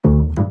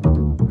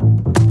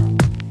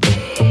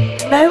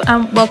Hello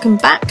and welcome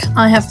back.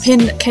 I have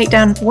pinned Kate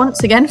down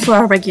once again for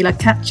our regular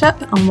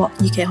catch-up on what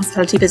UK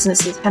hospitality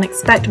businesses can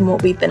expect and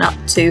what we've been up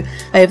to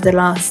over the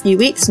last few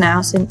weeks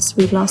now since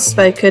we've last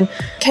spoken.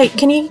 Kate,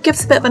 can you give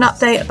us a bit of an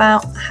update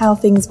about how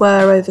things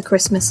were over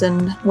Christmas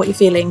and what you're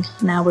feeling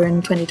now we're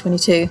in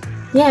 2022?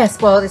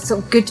 Yes, well, it's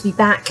sort of good to be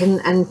back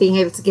and being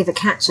able to give a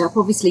catch-up.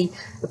 Obviously,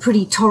 a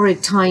pretty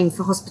torrid time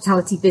for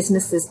hospitality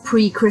businesses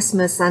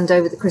pre-Christmas and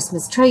over the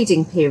Christmas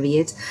trading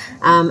period.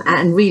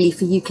 And really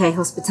for UK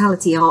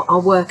hospitality,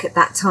 our work at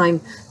that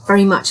time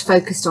very much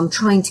focused on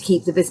trying to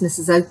keep the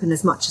businesses open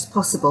as much as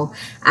possible.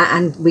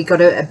 And we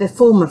got a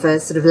form of a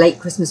sort of late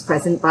Christmas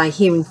present by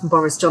hearing from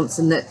Boris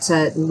Johnson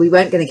that we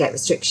weren't going to get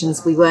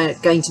restrictions. We were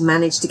going to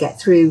manage to get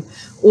through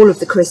all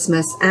of the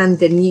Christmas and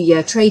the New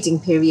Year trading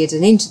period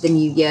and into the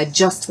New Year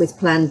just with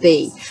Plan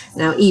B.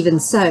 Now, even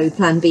so,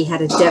 Plan B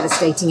had a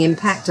devastating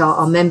impact.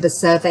 Our member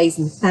surveys,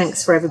 and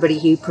thanks for everybody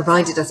who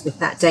provided us with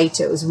that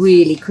data. It was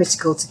really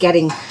critical to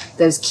getting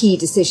those key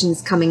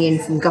decisions coming in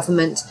from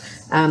government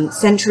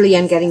centrally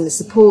and getting the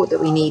support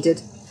that we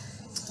needed.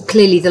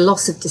 Clearly, the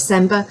loss of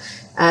December,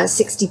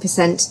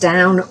 60%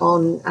 down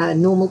on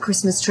normal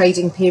Christmas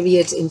trading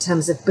period in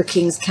terms of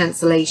bookings,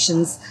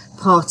 cancellations,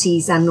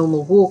 parties and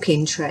normal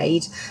walk-in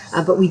trade,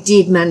 but we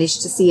did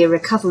manage to see a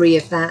recovery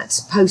of that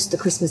post the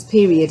Christmas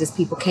period as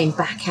people came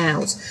back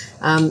out.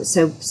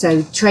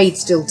 So trade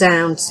still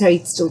down,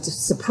 trade still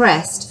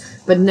suppressed,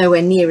 but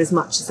nowhere near as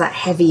much as that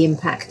heavy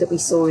impact that we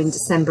saw in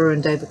December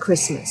and over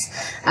Christmas.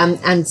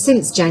 And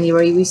since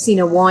January, we've seen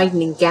a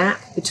widening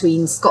gap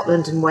between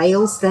Scotland and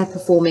Wales. They're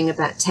performing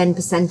about 10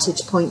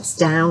 percentage points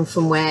down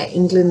from where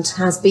England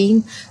has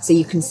been. So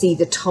you can see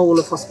the toll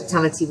of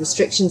hospitality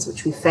restrictions,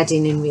 which we fed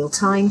in real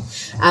time.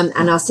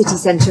 And our city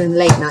centre and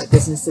late night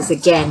businesses,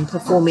 again,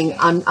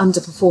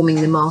 underperforming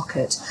the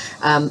market,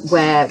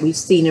 where we've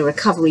seen a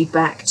recovery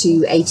back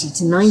to 80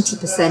 to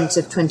 90%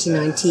 of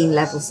 2019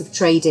 levels of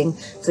trading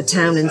for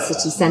town and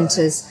city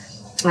centres,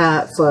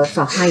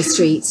 for high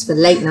streets, for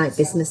late night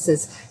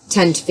businesses,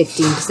 10 to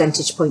 15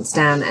 percentage points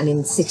down, and in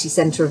the city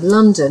centre of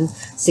London,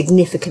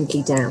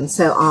 significantly down.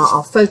 So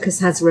our focus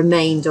has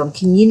remained on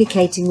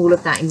communicating all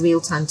of that in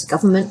real time to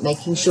government,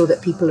 making sure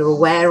that people are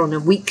aware on a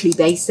weekly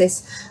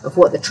basis of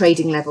what the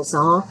trading levels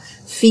are,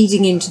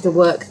 feeding into the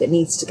work that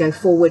needs to go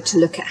forward to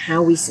look at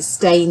how we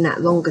sustain that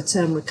longer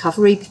term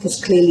recovery,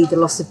 because clearly the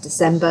loss of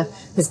December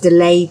has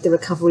delayed the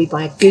recovery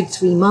by a good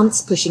 3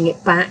 months, pushing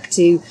it back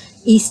to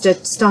Easter,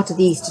 start of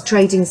the Easter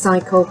trading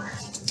cycle.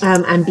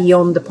 And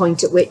beyond the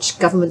point at which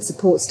government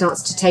support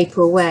starts to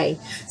taper away.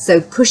 So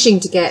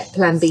pushing to get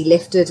Plan B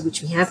lifted,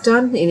 which we have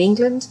done in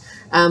England.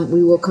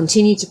 We will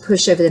continue to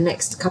push over the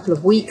next couple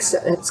of weeks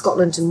at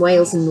Scotland and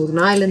Wales and Northern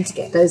Ireland to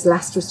get those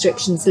last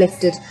restrictions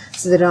lifted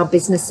so that our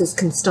businesses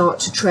can start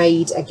to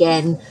trade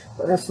again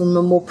from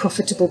a more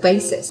profitable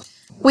basis.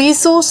 We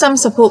saw some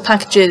support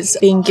packages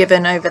being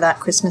given over that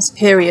Christmas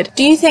period.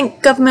 Do you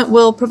think government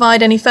will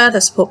provide any further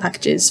support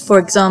packages? For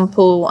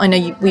example, I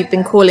know we've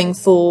been calling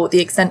for the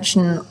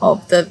extension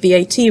of the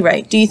VAT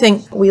rate. Do you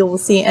think we will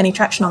see any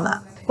traction on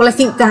that? Well, I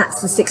think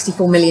that's the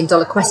 $64 million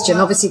question.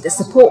 Obviously, the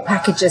support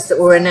packages that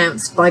were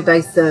announced by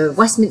both the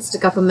Westminster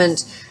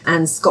government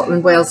and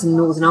Scotland, Wales and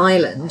Northern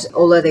Ireland,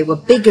 although they were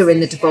bigger in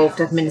the devolved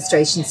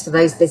administrations for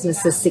those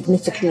businesses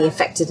significantly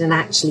affected and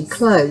actually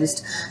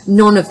closed,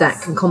 none of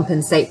that can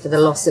compensate for the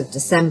loss of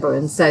December.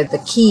 And so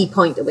the key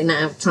point that we're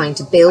now trying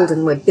to build,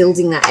 and we're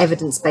building that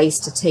evidence base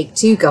to take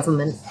to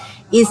government,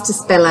 is to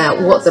spell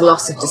out what the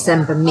loss of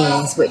December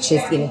means, which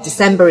is,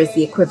 December is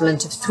the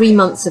equivalent of 3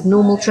 months of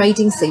normal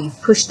trading, so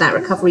you've pushed that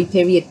recovery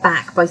period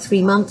back by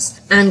 3 months,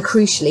 and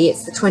crucially,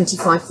 it's the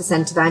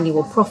 25% of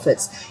annual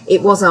profits.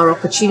 It was our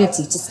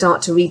opportunity to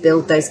start to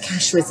rebuild those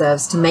cash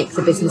reserves to make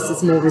the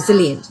businesses more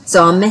resilient.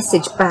 So our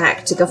message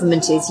back to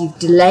government is you've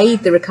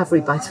delayed the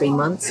recovery by 3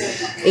 months.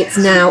 It's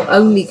now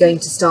only going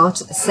to start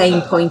at the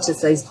same point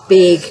as those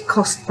big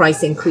cost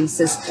price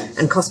increases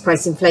and cost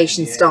price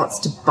inflation starts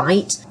to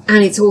bite.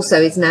 And it's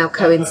also is now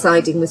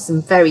coinciding with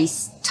some very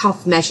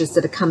tough measures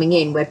that are coming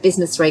in, where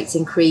business rates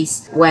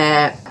increase,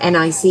 where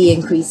NIC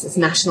increases,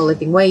 national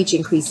living wage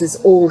increases,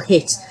 all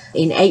hit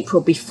in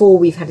April before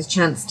we've had a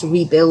chance to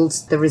rebuild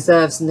the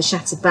reserves and the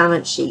shattered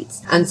balance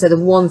sheets. And so the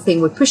one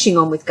thing we're pushing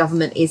on with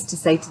government is to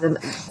say to them,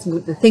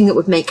 the thing that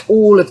would make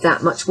all of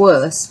that much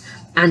worse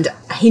and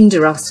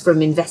hinder us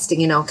from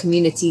investing in our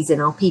communities, in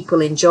our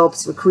people, in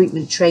jobs,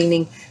 recruitment,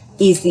 training,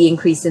 is the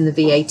increase in the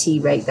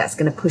VAT rate. That's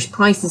going to push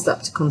prices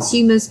up to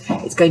consumers.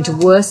 It's going to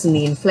worsen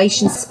the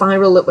inflation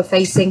spiral that we're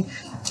facing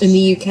in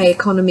the UK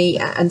economy.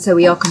 And so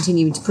we are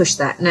continuing to push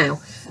that. Now,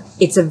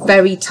 it's a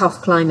very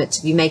tough climate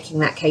to be making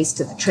that case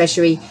to the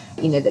Treasury.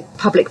 The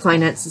public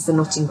finances are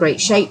not in great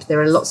shape.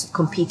 There are lots of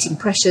competing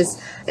pressures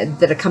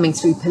that are coming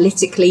through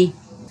politically,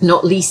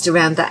 not least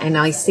around that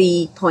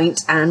NIC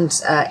point and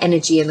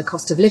energy and the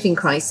cost of living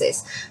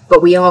crisis.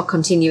 But we are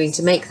continuing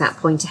to make that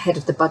point ahead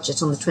of the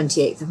budget on the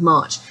 28th of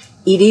March.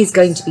 It is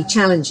going to be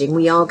challenging.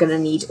 We are going to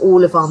need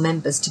all of our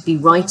members to be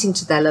writing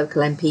to their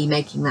local MP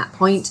making that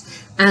point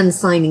and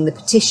signing the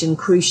petition,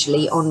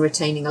 crucially, on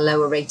retaining a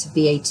lower rate of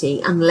VAT.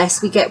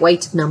 Unless we get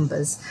weight of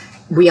numbers,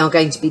 we are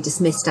going to be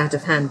dismissed out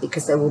of hand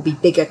because there will be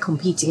bigger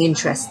competing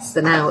interests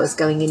than ours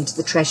going into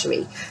the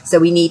Treasury. So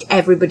we need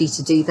everybody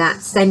to do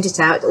that, send it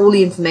out. All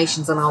the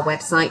information's on our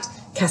website.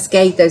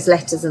 Cascade those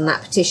letters and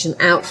that petition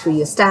out through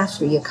your staff,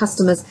 through your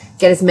customers,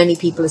 get as many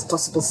people as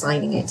possible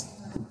signing it.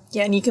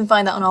 Yeah, and you can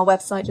find that on our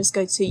website. Just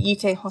go to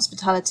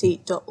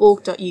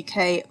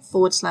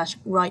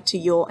ukhospitality.org.uk/write to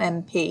your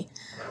MP.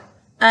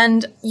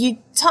 And you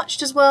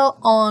touched as well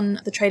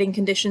on the trading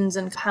conditions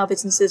and how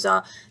businesses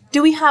are.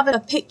 Do we have a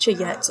picture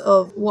yet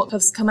of what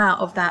has come out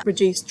of that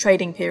reduced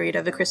trading period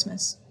over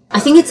Christmas? I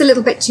think it's a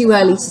little bit too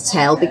early to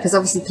tell because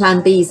obviously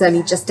Plan B's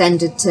only just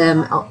ended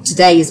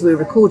today as we're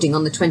recording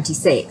on the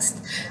 26th,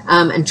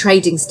 and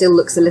trading still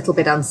looks a little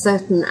bit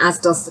uncertain, as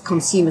does the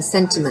consumer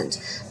sentiment.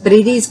 But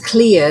it is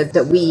clear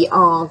that we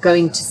are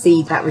going to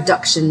see that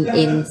reduction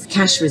in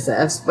cash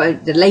reserves.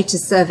 But the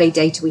latest survey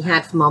data we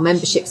had from our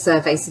membership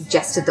survey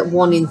suggested that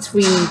 1 in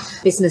 3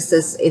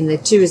 businesses in the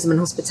tourism and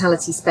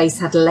hospitality space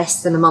had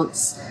less than a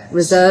month's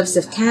reserves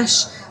of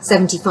cash,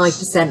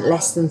 75%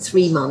 less than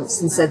 3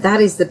 months. And so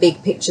that is the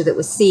big picture that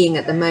we're seeing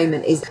at the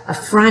moment, is a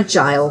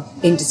fragile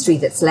industry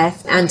that's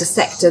left, and a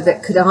sector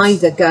that could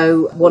either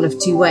go one of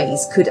two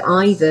ways, could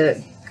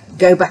either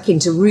go back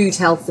into rude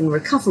health and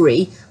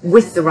recovery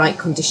with the right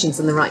conditions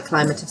and the right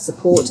climate of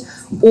support,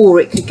 or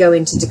it could go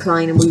into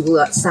decline and we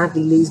will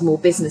sadly lose more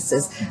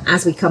businesses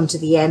as we come to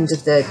the end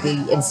of the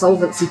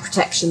insolvency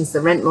protections, the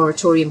rent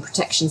moratorium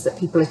protections that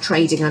people are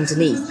trading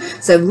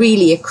underneath. So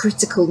really a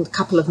critical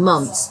couple of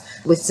months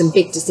with some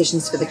big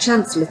decisions for the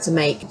Chancellor to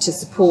make to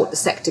support the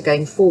sector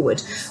going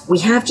forward. We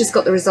have just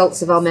got the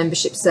results of our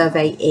membership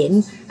survey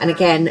in, and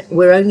again,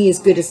 we're only as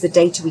good as the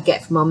data we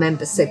get from our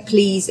members. So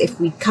please, if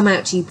we come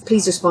out to you,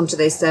 please respond to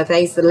those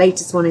surveys. The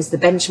latest one is the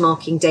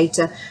benchmarking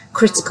data,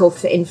 critical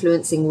for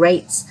influencing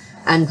rates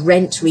and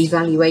rent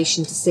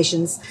revaluation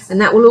decisions.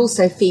 And that will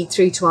also feed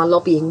through to our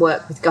lobbying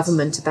work with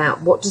government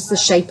about what does the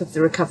shape of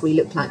the recovery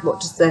look like?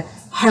 What does the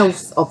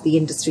health of the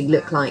industry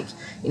look like?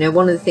 You know,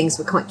 one of the things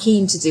we're quite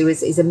keen to do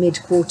is a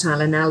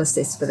mid-quartile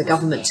analysis for the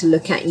government to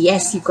look at.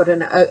 Yes, you've got an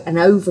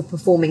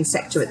overperforming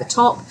sector at the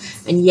top,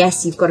 and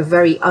yes, you've got a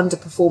very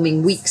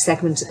underperforming weak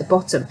segment at the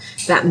bottom.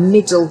 That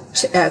middle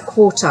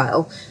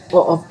quartile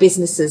of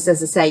businesses,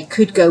 as I say,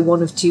 could go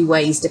one of two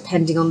ways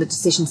depending on the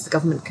decisions the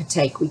government could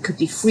take. We could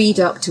be freed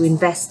up to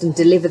invest and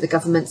deliver the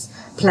government's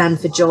plan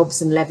for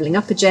jobs and levelling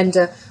up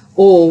agenda,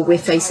 or we're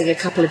facing a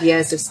couple of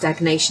years of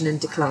stagnation and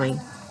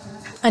decline.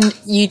 And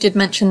you did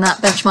mention that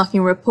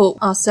benchmarking report.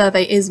 Our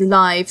survey is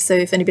live, so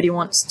if anybody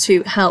wants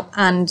to help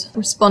and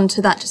respond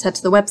to that, just head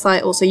to the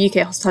website, also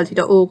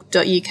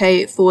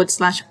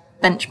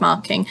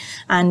ukhospitality.org.uk/benchmarking.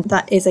 And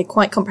that is a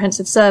quite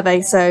comprehensive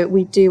survey, so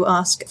we do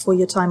ask for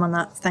your time on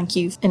that. Thank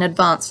you in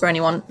advance for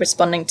anyone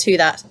responding to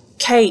that.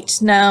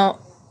 Kate, now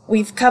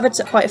we've covered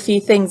quite a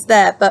few things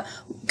there, but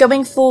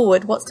going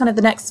forward, what's kind of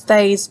the next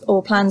phase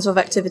or plans of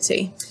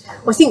activity?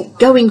 Well, I think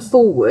going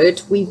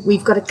forward,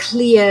 we've got a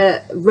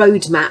clear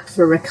roadmap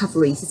for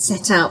recovery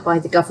set out by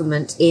the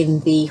government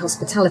in the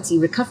Hospitality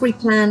Recovery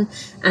Plan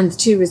and the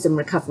Tourism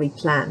Recovery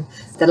Plan.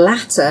 The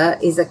latter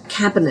is a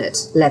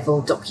cabinet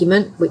level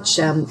document, which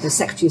the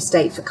Secretary of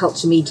State for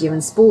Culture, Media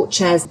and Sport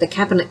chairs the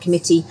Cabinet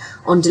Committee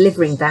on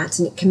delivering that,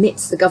 and it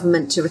commits the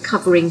government to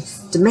recovering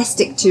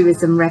domestic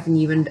tourism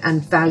revenue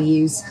and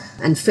values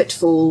and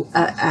footfall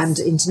and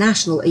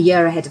international a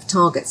year ahead of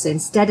target. So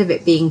instead of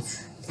it being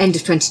end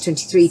of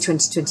 2023,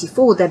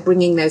 2024, they're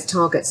bringing those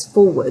targets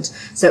forward.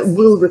 So it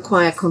will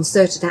require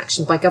concerted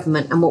action by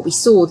government. And what we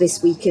saw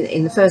this week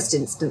in the first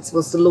instance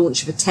was the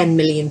launch of a £10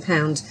 million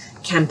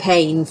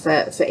campaign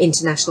for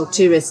international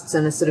tourists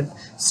and a sort of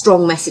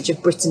strong message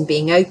of Britain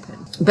being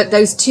open. But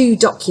those two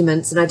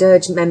documents, and I'd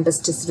urge members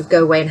to sort of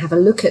go away and have a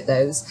look at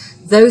those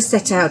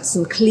set out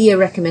some clear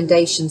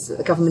recommendations that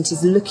the government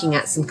is looking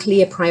at, some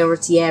clear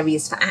priority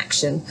areas for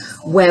action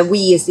where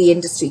we as the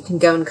industry can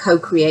go and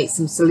co-create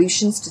some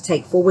solutions to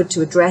take forward,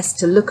 to address,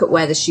 to look at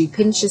where the shoe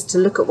pinches, to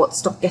look at what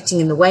stopped getting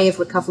in the way of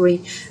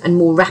recovery and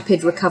more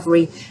rapid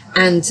recovery,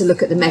 and to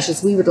look at the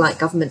measures we would like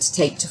government to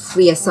take to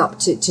free us up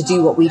to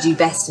do what we do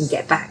best and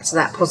get back to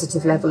that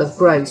positive level of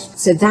growth.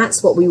 So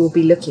that's what we will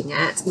be looking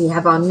at. We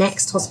have our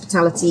next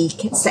Hospitality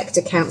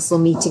Sector Council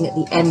meeting at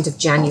the end of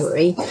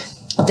January.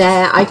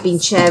 There, I've been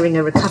chairing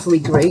a recovery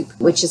group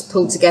which has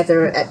pulled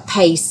together at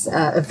pace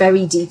a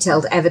very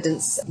detailed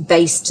evidence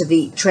base to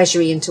the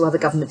Treasury and to other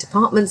government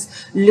departments,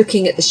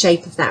 looking at the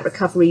shape of that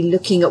recovery,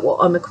 looking at what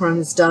Omicron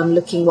has done,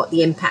 looking what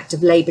the impact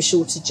of labour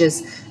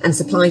shortages and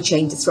supply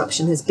chain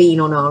disruption has been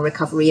on our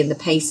recovery and the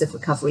pace of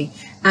recovery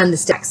and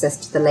the access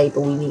to the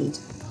labour we need.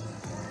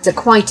 So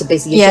quite a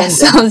busy agenda.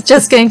 Yes, I was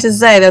just going to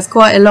say there's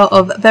quite a lot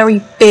of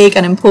very big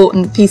and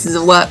important pieces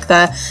of work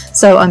there.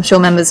 So I'm sure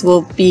members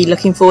will be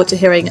looking forward to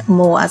hearing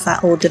more as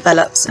that all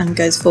develops and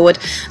goes forward.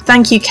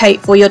 Thank you, Kate,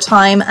 for your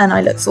time, and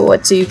I look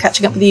forward to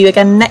catching up with you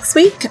again next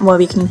week, where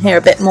we can hear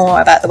a bit more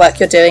about the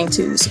work you're doing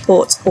to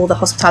support all the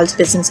hospitality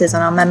businesses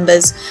and our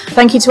members.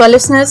 Thank you to our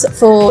listeners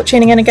for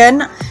tuning in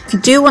again. If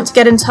you do want to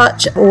get in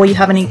touch, or you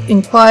have any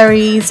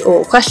inquiries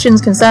or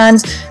questions,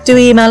 concerns, do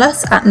email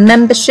us at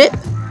membership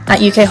at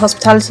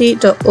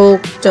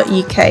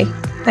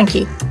ukhospitality.org.uk. Thank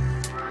you.